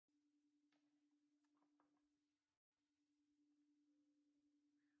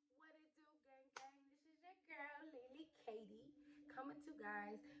coming to you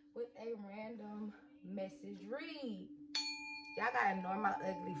guys with a random message read. Y'all gotta ignore my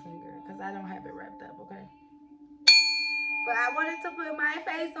ugly finger because I don't have it wrapped up, okay? But I wanted to put my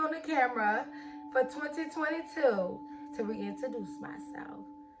face on the camera for 2022 to reintroduce myself.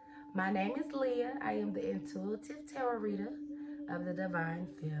 My name is Leah. I am the intuitive tarot reader of the Divine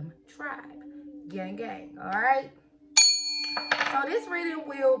Femme Tribe. Gang, gang, all right? So this reading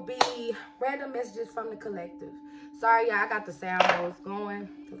will be random messages from the collective. Sorry, y'all, I got the sound holes going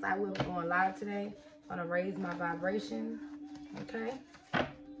because I will be going live today. I'm going to raise my vibration, okay?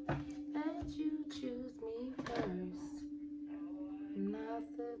 And you choose me first. Not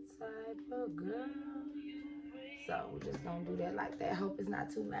the type of girl. So we're just going to do that like that. Hope it's not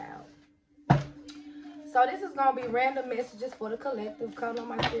too loud. So this is going to be random messages for the collective. Come on,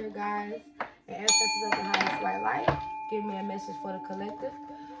 my spirit guides and ancestors of the highest white light. Give me a message for the collective.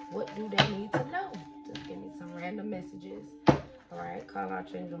 What do they need to know? Just give me some random messages. All right, call out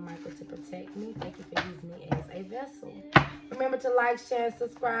Angel Michael to protect me. Thank you for using me as a vessel. Remember to like, share, and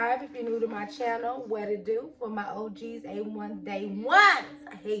subscribe if you're new to my channel. What to do for my OGs, A1 Day Ones.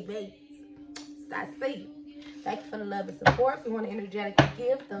 I hate babies. I see. Thank you for the love and support. If you want to energetically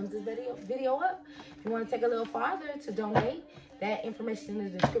give, thumbs this video up. If you want to take a little farther to donate, that information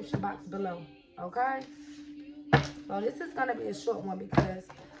in the description box below. Okay? So this is going to be a short one because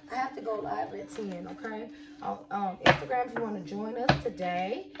I have to go live at 10, okay? Instagram, if you want to join us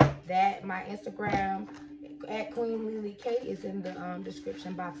today, that my Instagram at Queen lelekatie is in the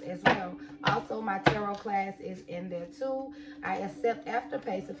description box as well. Also, my tarot class is in there too. I accept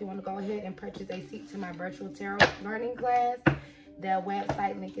Afterpay, so if you want to go ahead and purchase a seat to my virtual tarot learning class, the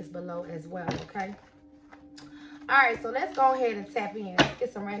website link is below as well, okay? All right, so let's go ahead and tap in. Let's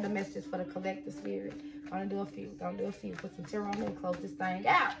get some random messages for the collective spirit. I'm going to do a few. Don't do a few. Put some tarot on and close this thing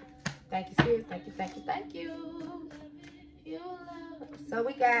out. Thank you, spirit. Thank you, thank you, thank you. You love. So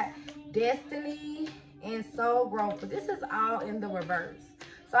we got destiny and soul growth. But this is all in the reverse.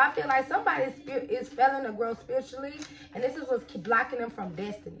 So I feel like somebody is failing to grow spiritually. And this is what's blocking them from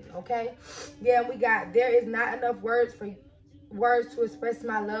destiny, okay? Yeah, we got there is not enough words to express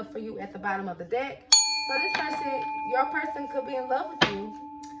my love for you at the bottom of the deck. So this person, your person could be in love with you,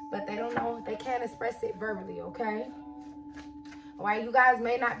 but they don't know, they can't express it verbally, okay? All right, you guys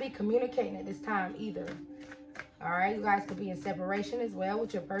may not be communicating at this time either. All right, you guys could be in separation as well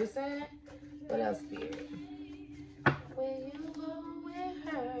with your person. What else, spirit? Where you go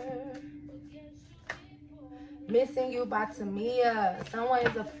with her? Missing You by Tamia. Someone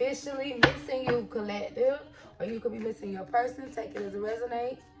is officially missing you, collective. Or you could be missing your person. Take it as a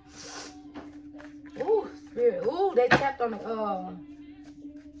resonate. Ooh, spirit. Ooh, they tapped on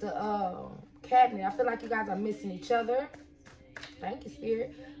the cabinet. I feel like you guys are missing each other. Thank you,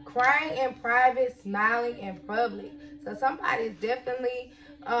 spirit. Crying in private, smiling in public. So somebody is definitely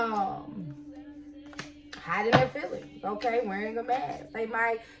hiding their feelings, okay, wearing a mask.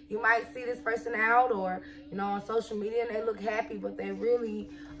 You might see this person out or, you know, on social media and they look happy, but they really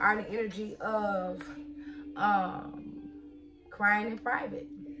are in the energy of crying in private,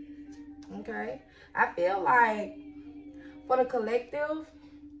 okay? I feel like for the collective,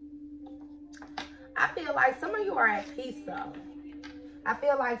 I feel like some of you are at peace, though. I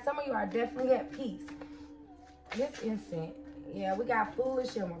feel like some of you are definitely at peace. This instant. Yeah, we got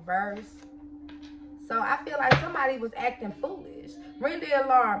foolish in reverse. So I feel like somebody was acting foolish. Ring the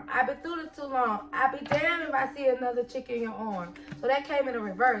alarm. I've been through this too long. I'll be damned if I see another chick in your arm. So that came in the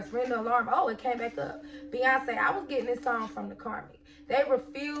reverse. Ring the alarm. Oh, it came back up. Beyonce, I was getting this song from the Karmic. They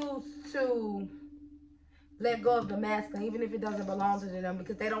refuse to let go of the masculine, even if it doesn't belong to them,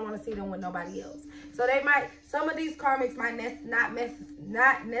 because they don't want to see them with nobody else. So they might, some of these karmics might not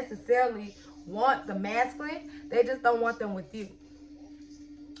necessarily want the masculine. They just don't want them with you.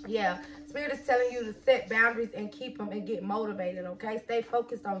 Yeah, Spirit is telling you to set boundaries and keep them and get motivated, okay? Stay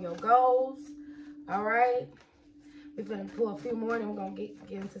focused on your goals, all right? We're going to pull a few more and we're going to get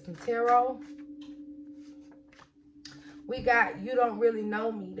into some tarot. We got You Don't Really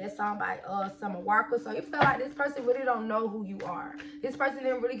Know Me. That song by Summer Walker. So you feel like this person really don't know who you are. This person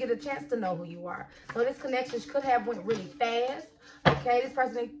didn't really get a chance to know who you are. So this connection could have went really fast. Okay, this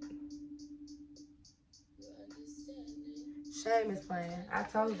person... Shame is playing. I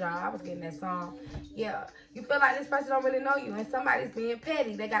told y'all I was getting that song. Yeah, you feel like this person don't really know you and somebody's being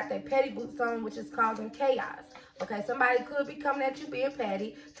petty. They got their petty boots on, which is causing chaos. Okay, somebody could be coming at you being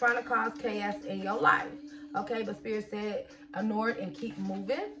petty, trying to cause chaos in your life. Okay, but Spirit said, ignore it and keep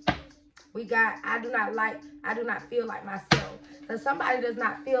moving. We got, I do not feel like myself. So somebody does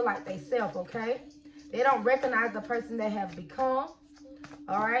not feel like they self, okay? They don't recognize the person they have become,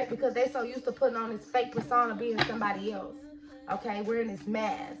 all right? Because they so used to putting on this fake persona being somebody else. Okay, wearing this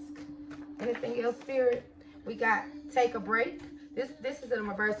mask. Anything else, Spirit? We got take a break. This is in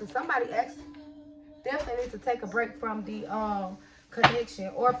reverse. So somebody definitely needs to take a break from the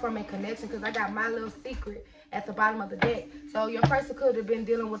connection or from a connection, because I got my little secret at the bottom of the deck. So your person could have been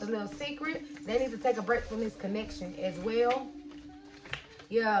dealing with a little secret. They need to take a break from this connection as well.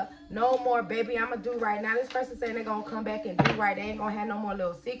 Yeah, no more, baby, I'm going to do right now. This person saying they're going to come back and do right. They ain't going to have no more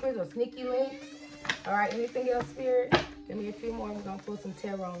little secrets or sneaky links. All right, anything else, Spirit? Give me a few more. We're going to pull some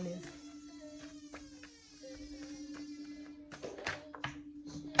tarot on this.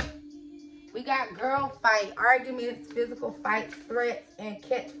 We got girl fight, arguments, physical fights, threats, and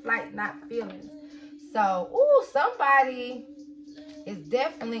catch flight, not feelings. So, ooh, somebody is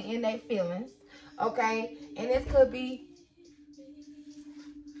definitely in their feelings, okay? And this could be,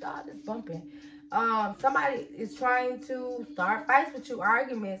 God, it's bumping. Somebody is trying to start fights with you,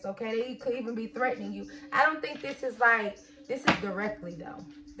 arguments, okay? They could even be threatening you. I don't think this is directly, though.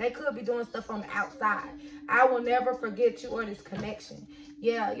 They could be doing stuff on the outside. I will never forget you or this connection.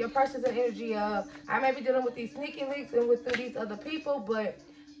 Yeah, your person's an energy of, I may be dealing with these sneaky links and with these other people, but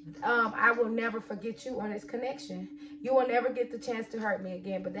I will never forget you on this connection. You will never get the chance to hurt me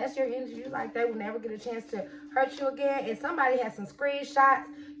again. But that's your energy. You like they will never get a chance to hurt you again. And somebody has some screenshots,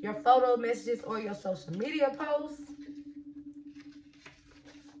 your photo messages, or your social media posts.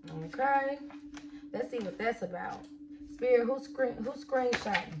 Okay. Let's see what that's about. Spirit, who's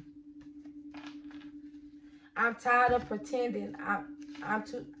screenshotting? I'm tired of pretending.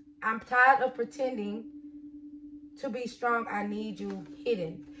 I'm tired of pretending to be strong. I need you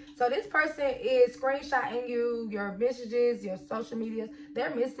hidden. So this person is screenshotting you, your messages, your social medias.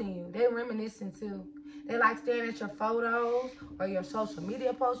 They're missing you. They're reminiscing too. They like staring at your photos or your social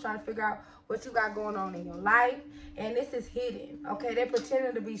media posts, trying to figure out what you got going on in your life. And this is hidden, okay? They're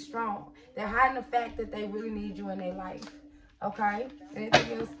pretending to be strong. They're hiding the fact that they really need you in their life, okay?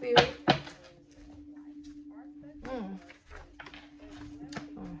 Anything else, Spirit?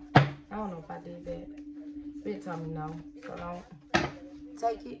 I don't know if I did that. Spirit told me no, so don't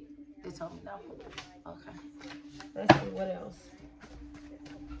take it. They told me no. Okay. Let's see what else.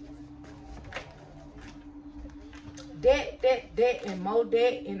 Debt, and more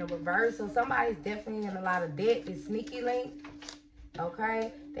debt in the reverse. So somebody's definitely in a lot of debt. This sneaky link.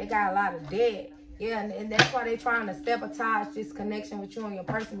 Okay? They got a lot of debt. Yeah, and that's why they're trying to sabotage this connection with you and your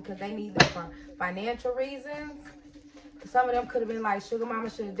person, because they need them for financial reasons. Some of them could have been like sugar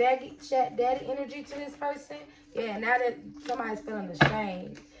mama, sugar daddy energy to this person. Yeah, now that somebody's feeling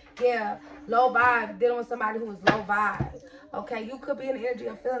ashamed. Yeah, low vibe, dealing with somebody who is low vibe. Okay, you could be in the energy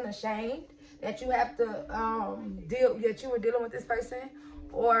of feeling ashamed that you have to that you were dealing with this person.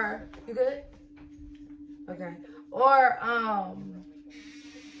 Or, you good? Okay. Or,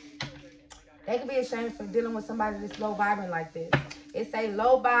 they could be ashamed for dealing with somebody that's low vibing like this. It's a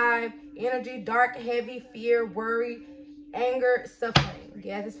low vibe, energy, dark, heavy, fear, worry, anger, suffering.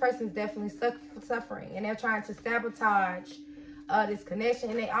 Yeah, this person's definitely suffering. And they're trying to sabotage this connection.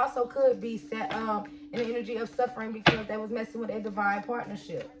 And they also could be set in the energy of suffering because they was messing with a divine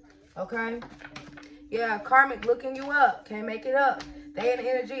partnership. Okay? Yeah, karmic looking you up. Can't make it up. They in the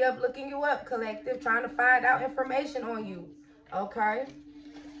energy of looking you up, collective, trying to find out information on you. Okay?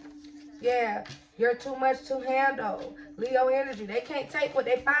 Yeah, you're too much to handle. Leo energy. They can't take what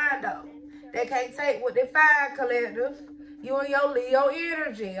they find, though. They can't take what they find, collective. You and your Leo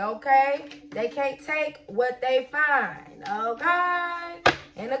energy, okay? They can't take what they find, okay?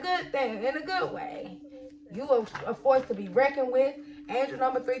 In a good thing, in a good way. You are a force to be reckoned with. Angel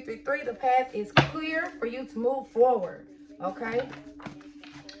number 333, the path is clear for you to move forward, okay?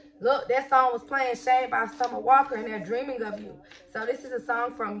 Look, that song was playing Shade by Summer Walker, and they're dreaming of you. So this is a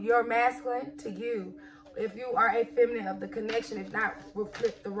song from your masculine to you. If you are a feminine of the connection, if not, we'll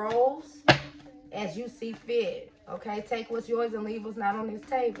flip the roles as you see fit. Okay, take what's yours and leave what's not on this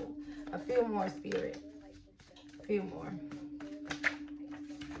table. A few more, Spirit. A few more.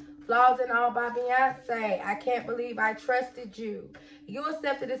 Flaws and All by Beyonce. I can't believe I trusted you. You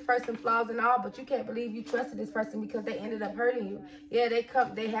accepted this person flaws and all, but you can't believe you trusted this person because they ended up hurting you. Yeah,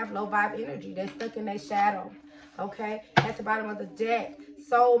 they have low vibe energy. They're stuck in their shadow. Okay? At the bottom of the deck.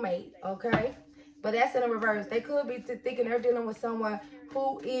 Soulmate. Okay? But that's in the reverse. They could be thinking they're dealing with someone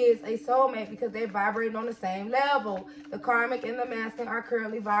who is a soulmate because they're vibrating on the same level. The karmic and the masculine are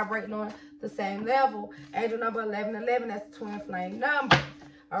currently vibrating on the same level. Angel number 1111, that's the twin flame number.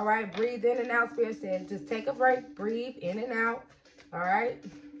 All right, breathe in and out. Spirit says, just take a break, breathe in and out. All right.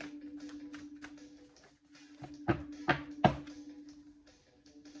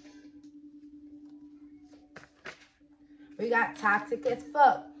 We got toxic as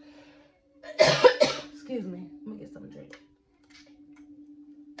fuck. Excuse me. Let me get some drink.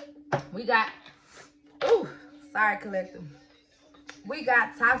 We got, ooh, sorry, collective. We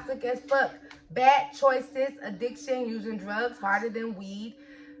got toxic as fuck, bad choices, addiction, using drugs harder than weed,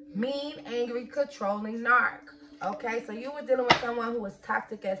 mean, angry, controlling, narc. Okay, so you were dealing with someone who was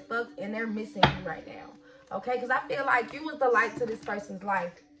toxic as fuck and they're missing you right now. Okay, because I feel like you was the light to this person's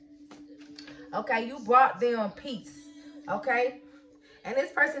life. Okay, you brought them peace. Okay, and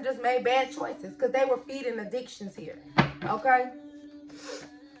this person just made bad choices because they were feeding addictions here. Okay,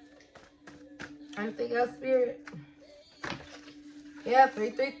 anything else, Spirit? Yeah,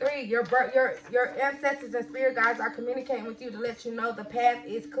 333. Your ancestors and spirit guides are communicating with you to let you know the path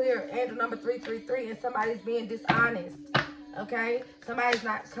is clear. Angel number 333, and somebody's being dishonest. Okay? Somebody's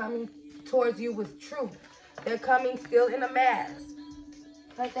not coming towards you with truth. They're coming still in a mask.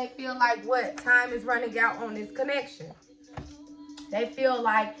 But they feel like what? Time is running out on this connection. They feel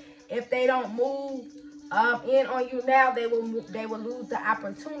like if they don't move in on you now, they will lose the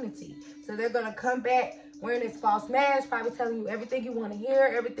opportunity. So they're gonna come back wearing this false mask, probably telling you everything you want to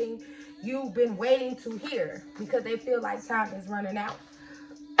hear, everything you've been waiting to hear, because they feel like time is running out.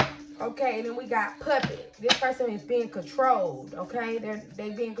 Okay, and then we got puppet. This person is being controlled. Okay,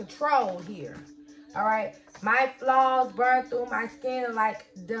 they're being controlled here. All right, my flaws burn through my skin like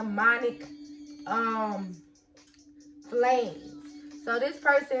demonic flames. So this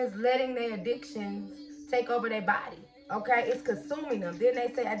person is letting their addictions take over their body. Okay, it's consuming them. Didn't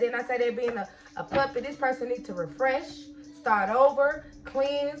I say they're being a puppet? This person needs to refresh, start over,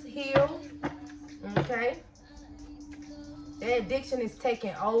 cleanse, heal. Okay, their addiction is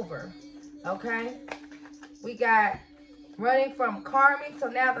taking over. Okay, we got running from karmic. So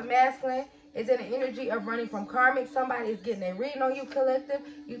now the masculine is in the energy of running from karmic. Somebody is getting a reading on you, collective.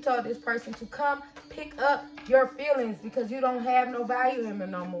 You told this person to come pick up your feelings because you don't have no value in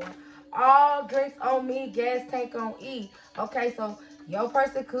them no more. All drinks on me, gas tank on E. Okay, so your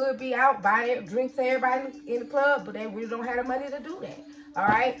person could be out buying drinks to everybody in the club, but they really don't have the money to do that. All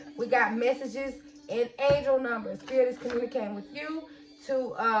right, we got messages and angel numbers. Spirit is communicating with you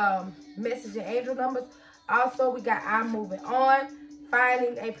to message and angel numbers. Also, we got I'm moving on,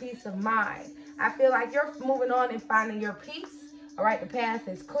 finding a peace of mind. I feel like you're moving on and finding your peace. All right, the path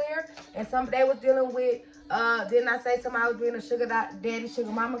is clear. And they was dealing with, didn't I say somebody was being a sugar daddy, sugar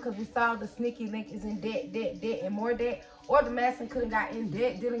mama? Because we saw the sneaky link is in debt, and more debt. Or the masculine could have got in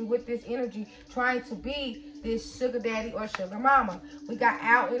debt dealing with this energy, trying to be this sugar daddy or sugar mama. We got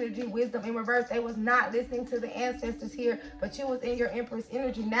our energy, wisdom in reverse. They was not listening to the ancestors here, but you was in your empress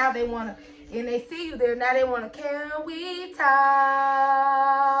energy. Now they want to, and they see you there. Now they want to, can we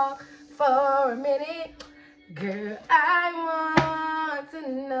talk for a minute? Girl, I want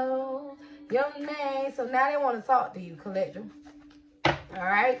to know your name. So now they want to talk to you, collective. All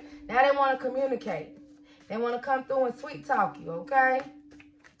right? Now they want to communicate. They want to come through and sweet talk you, okay?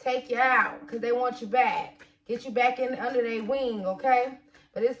 Take you out because they want you back. Get you back in under their wing, okay?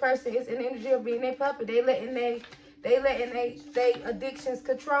 But this person is in the energy of being their puppet. They letting they addictions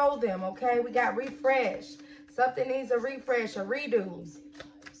control them, okay? We got refresh. Something needs a refresh, a redo.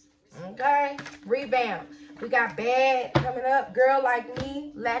 Okay? Revamp. We got bad coming up. Girl like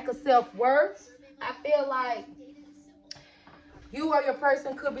me, lack of self-worth. I feel like you or your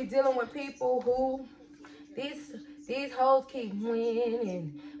person could be dealing with people who these hoes keep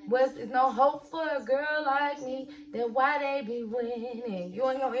winning. There's no hope for a girl like me. Then why they be winning? You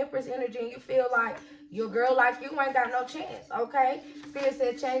and your empress energy, and you feel like your girl like you ain't got no chance. Okay? Spirit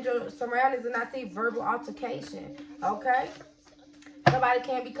said change your surroundings, and I see verbal altercation. Okay? Somebody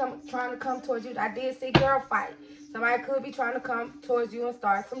can be trying to come towards you. I did see girl fight. Somebody could be trying to come towards you and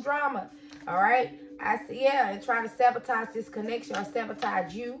start some drama. All right? I see, yeah, and trying to sabotage this connection or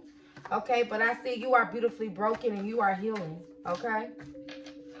sabotage you. Okay? But I see you are beautifully broken and you are healing. Okay?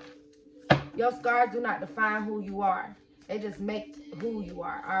 Your scars do not define who you are. They just make who you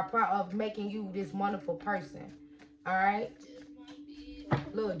are part of making you this wonderful person. All right?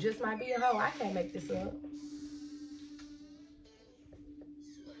 Look, just might be a hoe. I can't make this up.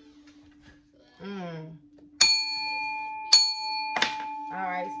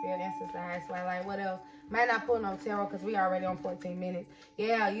 Alright, Spirit, Ancestor, High Twilight. What else? Might not pull no tarot because we already on 14 minutes.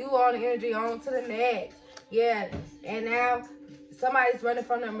 Yeah, you on the energy on to the next. Yeah, and now somebody's running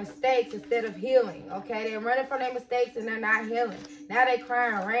from their mistakes instead of healing. Okay, they're running from their mistakes and they're not healing. Now they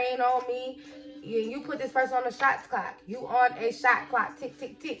crying, rain on me. You put this person on a shot clock. You on a shot clock. Tick,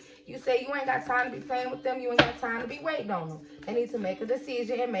 tick, tick. You say you ain't got time to be playing with them. You ain't got time to be waiting on them. They need to make a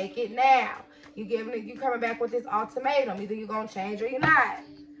decision and make it now. You coming back with this ultimatum. Either you're going to change or you're not.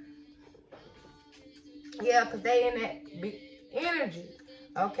 Yeah, because they in that big energy.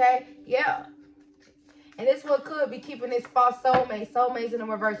 Okay? Yeah. And this what could be keeping this false soulmate. Soulmates in the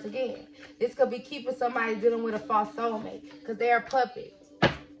reverse again. This could be keeping somebody dealing with a false soulmate because they're a puppet.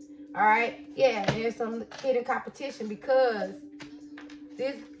 All right? Yeah, there's some hidden competition because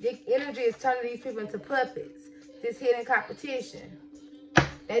this energy is turning these people into puppets. This hidden competition.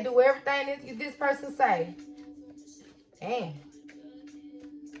 They do everything this person say. Damn.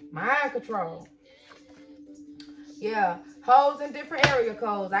 Mind control. Yeah. Holes in different area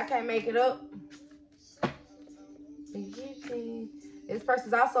codes. I can't make it up. This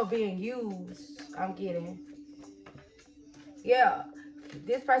person's also being used. I'm getting. Yeah.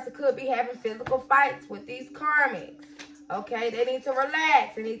 This person could be having physical fights with these karmics. Okay. They need to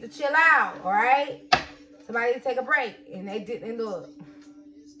relax. They need to chill out. All right. Somebody need to take a break. And they didn't look.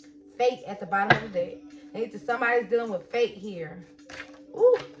 Fate at the bottom of the deck. They need to, somebody's dealing with fate here.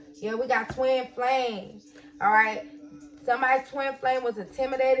 Ooh. Yeah, we got twin flame. All right. Somebody's twin flame was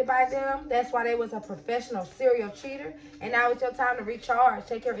intimidated by them. That's why they was a professional serial cheater. And now it's your time to recharge.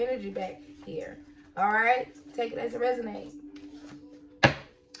 Take your energy back here. All right. Take it as it resonates.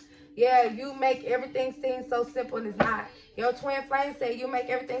 Yeah, you make everything seem so simple and it's not. Your twin flame said you make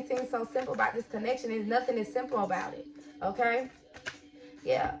everything seem so simple about this connection. There's nothing is simple about it. Okay?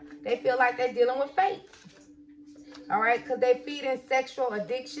 Yeah. They feel like they're dealing with fate. All right? Because they feed in sexual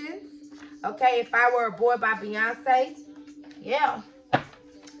addictions. Okay? If I Were a Boy by Beyonce. Yeah.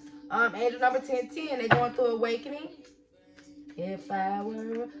 Angel number 1010. They're going through awakening. If I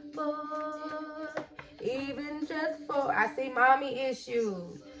were a boy, even just for, I see mommy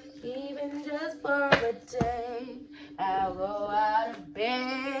issues. Even just for a day, I'll go out of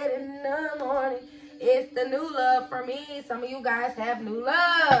bed in the morning. It's the new love for me. Some of you guys have new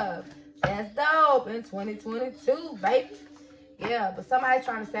love. That's dope in 2022, baby. Yeah, but somebody's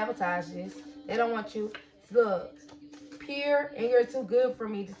trying to sabotage this. They don't want you. Look, pure and you're too good for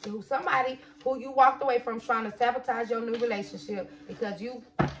me to do. Somebody who you walked away from trying to sabotage your new relationship because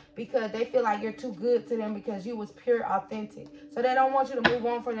they feel like you're too good to them because you was pure, authentic. So they don't want you to move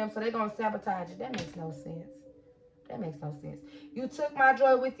on for them, so they're going to sabotage you. That makes no sense. That makes no sense. You took my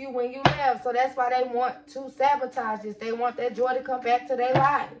joy with you when you left, so that's why they want to sabotage this. They want that joy to come back to their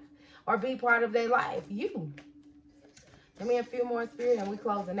life or be part of their life. You. Give me a few more, Spirit, and we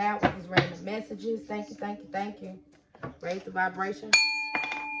closing out with these random messages. Thank you, thank you, thank you. Raise the vibration.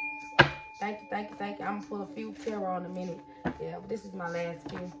 Thank you, thank you, thank you. I'm going to pull a few tarot in a minute. Yeah, but this is my last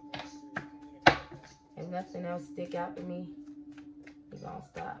few. If nothing else stick out to me, we're going to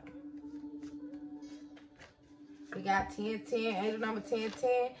stop. We got 1010, angel number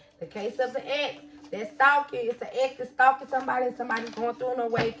 1010. The case of the ex. They're stalking. It's the ex that's stalking somebody and somebody's going through an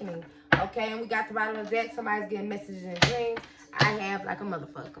awakening. Okay, and we got the bottom of the deck. Somebody's getting messages in dreams. I have like a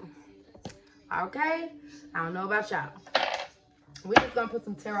motherfucker. Okay? I don't know about y'all. We're just going to put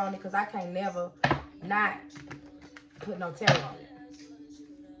some tarot on it because I can't never not put no tarot on it.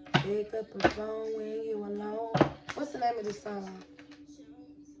 Pick up the phone when you alone. What's the name of this song?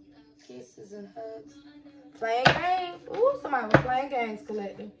 Kisses and hugs. Playing games. Ooh, somebody was playing games,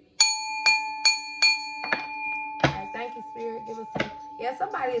 collective. Alright, thank you, Spirit. Give us some. Yeah,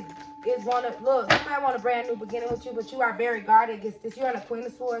 somebody is want to, look, somebody want a brand new beginning with you, but you are very guarded against this. You're in a Queen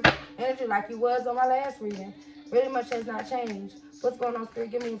of Swords energy like you was on my last reading. Really much has not changed. What's going on,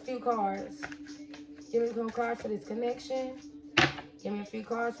 Spirit? Give me a few cards. Give me some cards for this connection. Give me a few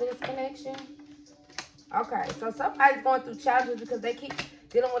cards for this connection. Okay, so somebody's going through challenges because they keep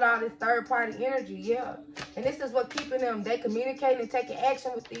dealing with all this third-party energy, yeah. And this is what keeping them, they communicating and taking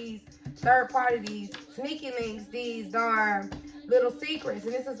action with these third-party, these sneaky links, these darn little secrets.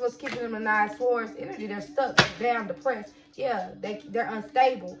 And this is what's keeping them in Nine Swords energy. They're stuck, they're down, depressed. Yeah, they're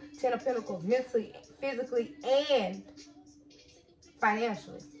unstable. 10 of Pentacles, mentally, physically, and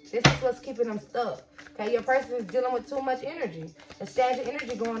financially. This is what's keeping them stuck. Okay, your person is dealing with too much energy. Exchange of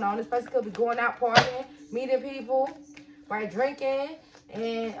energy going on. This person could be going out partying, meeting people, right, drinking,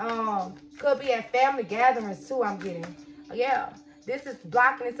 and could be at family gatherings too, I'm getting. Yeah, this is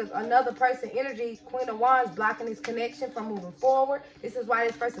blocking. This is another person energy. Queen of Wands blocking this connection from moving forward. This is why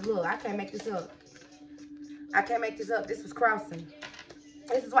this person, look, I can't make this up. I can't make this up. This was crossing.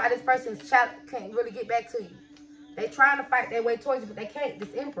 This is why this person's child can't really get back to you. They trying to fight their way towards you, but they can't. This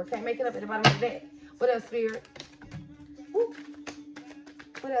Emperor can't make it up at the bottom of the deck. What else, Spirit? Woo.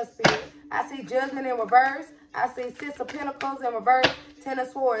 What else, Spirit? I see Judgment in reverse. I see 6 of Pentacles in reverse. 10 of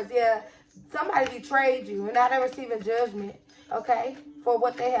Swords. Yeah, somebody betrayed you, and now they're receiving judgment, okay, for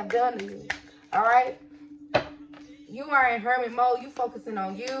what they have done to you. All right? You are in hermit mode. You focusing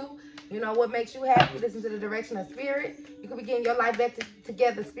on you. You know what makes you happy. Listen to the direction of Spirit. You could be getting your life back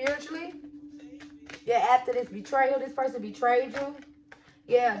together spiritually. Yeah, after this betrayal, this person betrayed you.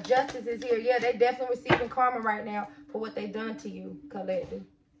 Yeah, justice is here. Yeah, they definitely receiving karma right now for what they done to you, collective.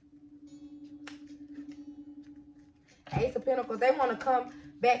 Ace of Pentacles, they want to come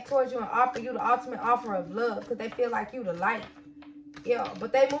back towards you and offer you the ultimate offer of love because they feel like you the light. Yeah,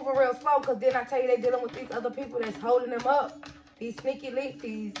 but they moving real slow because then I tell you they dealing with these other people that's holding them up. These sneaky links,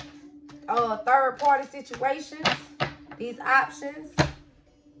 these third-party situations, these options.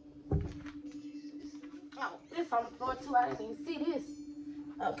 Oh, this on the floor too. I didn't even see this.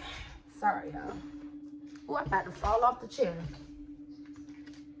 Okay, sorry, y'all. Oh, I'm about to fall off the chair.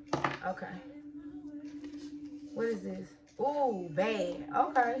 Okay. What is this? Ooh, bad.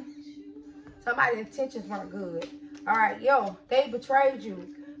 Okay. Somebody's intentions weren't good. All right, yo, they betrayed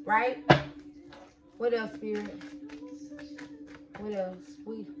you, right? What else, Spirit? What else?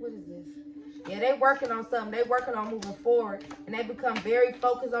 What is this? Yeah, they working on something. They working on moving forward. And they become very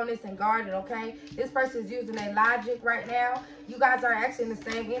focused on this and guarded, okay? This person is using their logic right now. You guys are actually in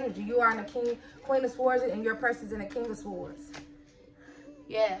the same energy. You are in the Queen of Swords and your person's in the King of Swords.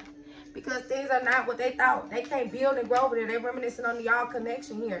 Yeah. Because things are not what they thought. They can't build and grow over there. They're reminiscing on y'all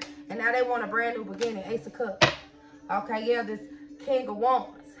connection here. And now they want a brand new beginning. Ace of Cups. Okay, yeah, this King of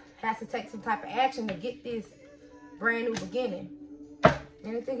Wands has to take some type of action to get this brand new beginning.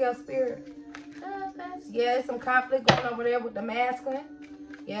 Anything else, Spirit? Yeah, there's some conflict going over there with the masculine.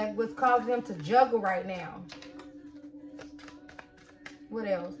 Yeah, what's causing them to juggle right now. What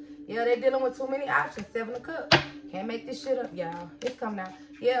else? Yeah, they're dealing with too many options. 7 of Cups. Can't make this shit up, y'all. It's coming out.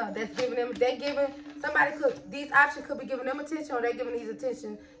 Yeah, that's giving them, these options could be giving them attention or they're giving these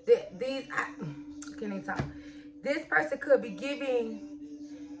attention. I can't even talk. This person could be giving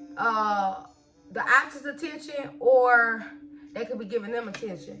the options attention or they could be giving them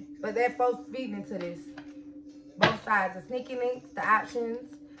attention. But they're both feeding into this. Both sides. The sneaky links, the options,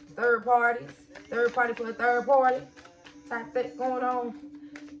 third parties. Third party for a third party type thing going on.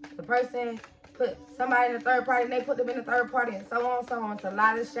 The person put somebody in the third party and they put them in the third party and so on and so on. It's a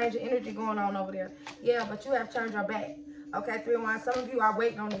lot of exchange of energy going on over there. Yeah, but you have turned your back. Okay, 3 of Wands. Some of you are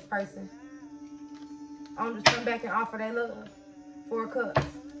waiting on this person. On to come back and offer their love. 4 of Cups.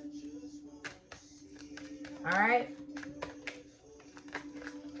 Alright?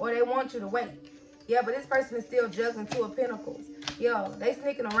 Or they want you to wait. Yeah, but this person is still juggling 2 of Pentacles. Yo, they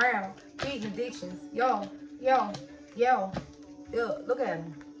sneaking around, feeding addictions. Yo, look at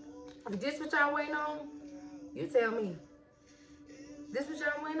them. Is this what y'all waiting on? You tell me. This what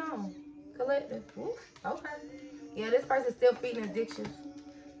y'all waiting on? Collective. Ooh, okay. Yeah, this person's still feeding addictions.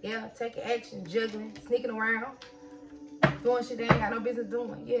 Yeah, taking action, juggling, sneaking around, doing shit they ain't got no business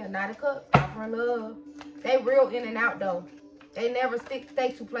doing. Yeah, 9 of Cups, offering love. They real in and out though. They never stay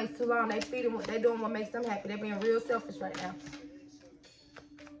to place too long. They feeding what they doing what makes them happy. They're being real selfish right now.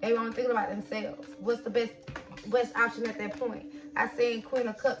 They only thinking about themselves. What's the best option at that point? I seen Queen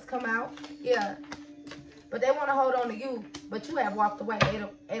of Cups come out. Yeah. But they want to hold on to you. But you have walked away.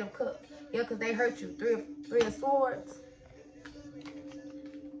 8 of Cups. Yeah, because they hurt you. 3 of Swords.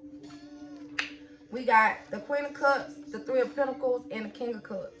 We got the Queen of Cups, the 3 of Pentacles, and the King of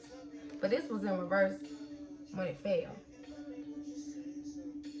Cups. But this was in reverse when it fell.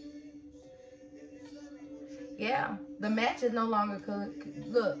 Yeah, the match is no longer,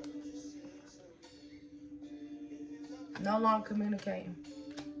 look, no longer communicating.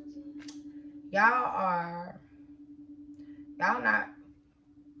 Y'all not,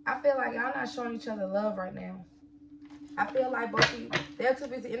 I feel like y'all not showing each other love right now. I feel like both of you, they're too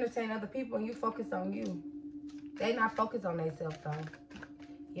busy entertaining other people and you focus on you. They not focused on themselves though.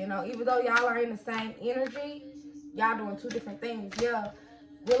 You know, even though y'all are in the same energy, y'all doing 2 different things. Yeah,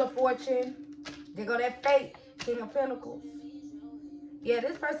 Wheel of Fortune, they go that fate. King of Pentacles. Yeah,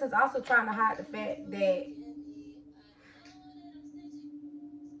 this person's also trying to hide the fact that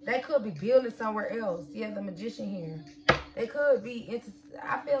they could be building somewhere else. Yeah, the Magician here. They could be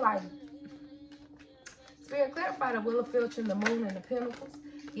I feel like Spirit clarify the Wheel of Fortune, the Moon, and the Pentacles.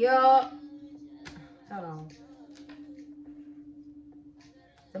 Yup. Hold on.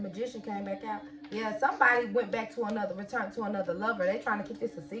 The Magician came back out. Yeah, somebody went back to returned to another lover. They trying to keep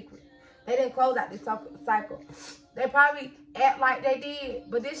this a secret. They didn't close out this cycle. They probably act like they did,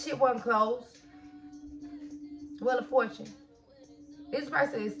 but this shit wasn't closed. Wheel of Fortune. This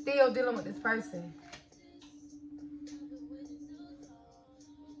person is still dealing with this person.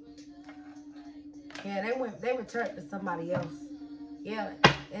 Yeah, they returned to somebody else. Yeah,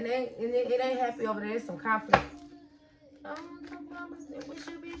 and it ain't happy over there. There's some conflict. Oh, we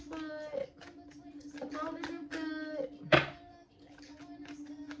should be good. As long as you're good.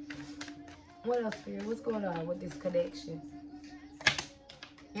 What else, Spirit? What's going on with this connection?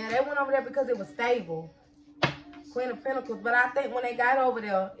 Yeah, they went over there because it was stable. Queen of Pentacles. But I think when they got over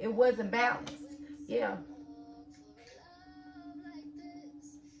there, it wasn't balanced. Yeah.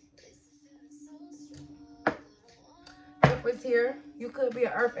 Empress here. You could be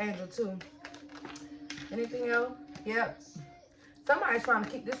an earth angel too. Anything else? Yep. Somebody's trying to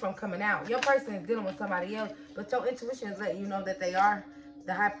keep this from coming out. Your person is dealing with somebody else, but your intuition is letting you know that they are.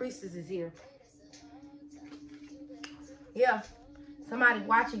 The high priestess is here. Yeah. Somebody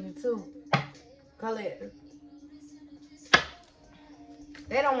watching you too. Collective.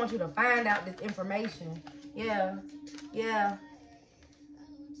 They don't want you to find out this information. Yeah. Yeah.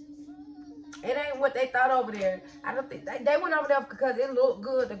 It ain't what they thought over there. I don't think they went over there because it looked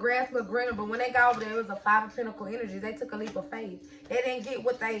good. The grass looked greener. But when they got over there, it was a 5 of Pentacle energy. They took a leap of faith. They didn't get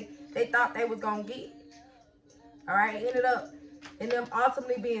what they thought they was going to get. All right? It ended up in them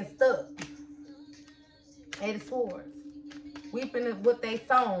ultimately being stuck. 8 of Swords. Weeping at what they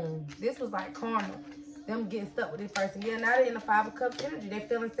sown. This was like karma. Them getting stuck with this person. Yeah, now they're in the 5 of Cups energy. They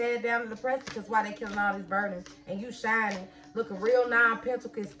feeling sad, down, and depressed because why they killing all these burdens. And you shining. Looking real 9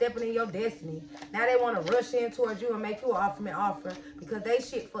 Pentacles, stepping in your destiny. Now they want to rush in towards you and make you an ultimate offer because they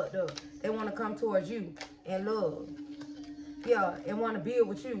shit fucked up. They want to come towards you and love. Yeah, and want to build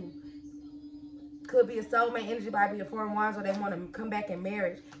with you. Could be a soulmate energy, might be a foreign wands, or they want to come back in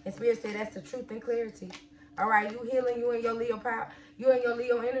marriage. And Spirit said that's the truth and clarity. All right, you healing, you and your Leo power, you and your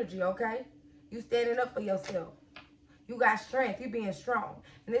Leo energy, okay? You standing up for yourself. You got strength. You being strong.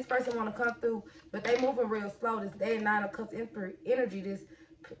 And this person want to come through, but they moving real slow. This day 9 of Cups energy.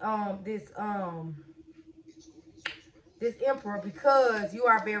 This Emperor, because you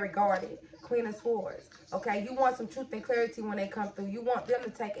are very guarded. Queen of Swords. Okay, you want some truth and clarity when they come through. You want them to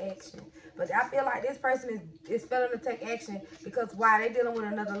take action. But I feel like this person is failing to take action because why? They dealing with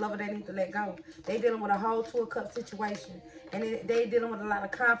another lover they need to let go. They dealing with a whole 2 of Cups situation. And they dealing with a lot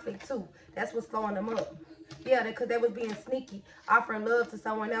of conflict too. That's what's slowing them up. Yeah, because they was being sneaky, offering love to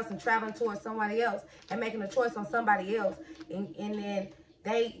someone else and traveling towards somebody else and making a choice on somebody else. And then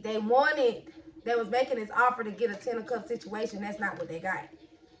they was making this offer to get a 10 of Cups situation. That's not what they got.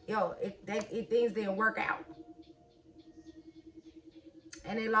 Yo, things didn't work out.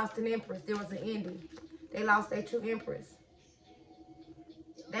 And they lost an Empress. There was an ending. They lost their true Empress.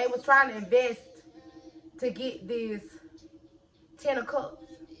 They was trying to invest to get this 10 of Cups.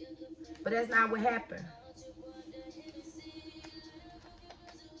 But that's not what happened.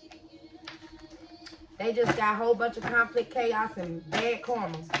 They just got a whole bunch of conflict, chaos, and bad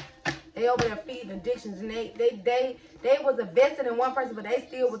karma. They over there feeding addictions, and they was invested in one person, but they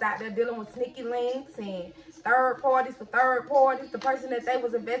still was out there dealing with sneaky links and third parties for third parties. The person that they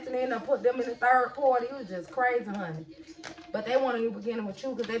was investing in put them in the third party. It was just crazy, honey. But they want to be beginning with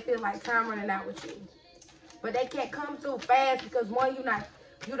you because they feel like time running out with you. But they can't come too fast because one, you're not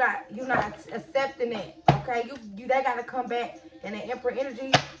accepting it. Okay, they gotta come back in the Emperor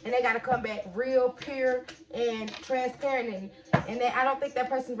energy, and they gotta come back real pure and transparent. And I don't think that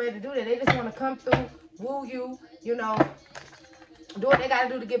person's ready to do that. They just want to come through, woo you, you know, do what they gotta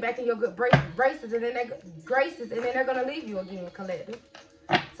do to get back in your good graces, and then they're gonna leave you again, collective.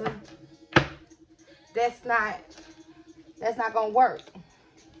 So that's not gonna work.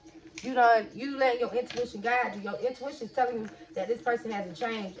 You letting your intuition guide you. Your intuition is telling you that this person hasn't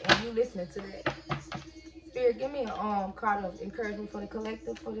changed, and you listening to that. Spirit, give me a card of encouragement for the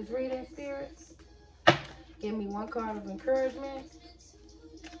collective for this reading, Spirit. Give me one card of encouragement.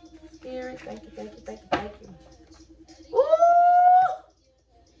 Spirit, thank you, thank you, thank you, thank you. Ooh!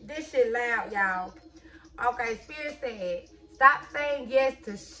 This shit loud, y'all. Okay, Spirit said, stop saying yes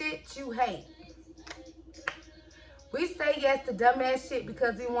to shit you hate. We say yes to dumbass shit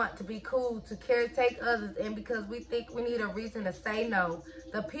because we want to be cool, to caretake others, and because we think we need a reason to say no.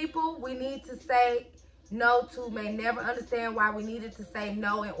 The people we need to say no to may never understand why we needed to say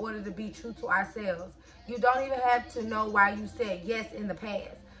no in order to be true to ourselves. You don't even have to know why you said yes in the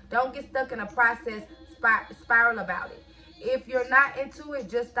past. Don't get stuck in a process spiral about it. If you're not into it,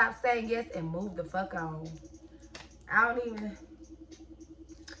 just stop saying yes and move the fuck on. And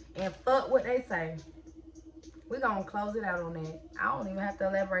fuck what they say. We're going to close it out on that. I don't even have to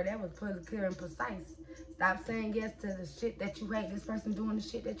elaborate. That was pretty clear and precise. Stop saying yes to the shit that you hate. This person doing the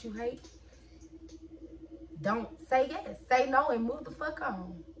shit that you hate. Don't say yes. Say no and move the fuck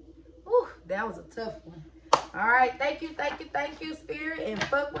on. Whew, that was a tough one. All right. Thank you, Spirit. And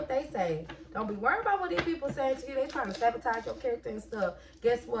fuck what they say. Don't be worried about what these people saying to you. They trying to sabotage your character and stuff.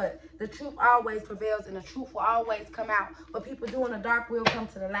 Guess what? The truth always prevails, and the truth will always come out. What people do in the dark will come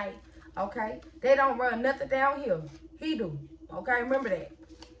to the light. Okay? They don't run nothing down here. He do. Okay? Remember that.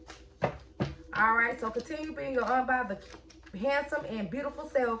 All right? So continue being your unbothered, handsome, and beautiful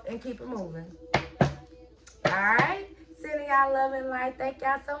self and keep it moving. Alright? Sending y'all love and light. Thank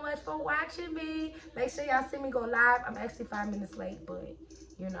y'all so much for watching me. Make sure y'all see me go live. I'm actually 5 minutes late, but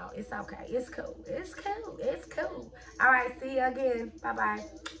you know, it's okay. It's cool. It's cool. It's cool. Alright, see you again. Bye-bye.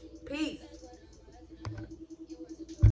 Peace.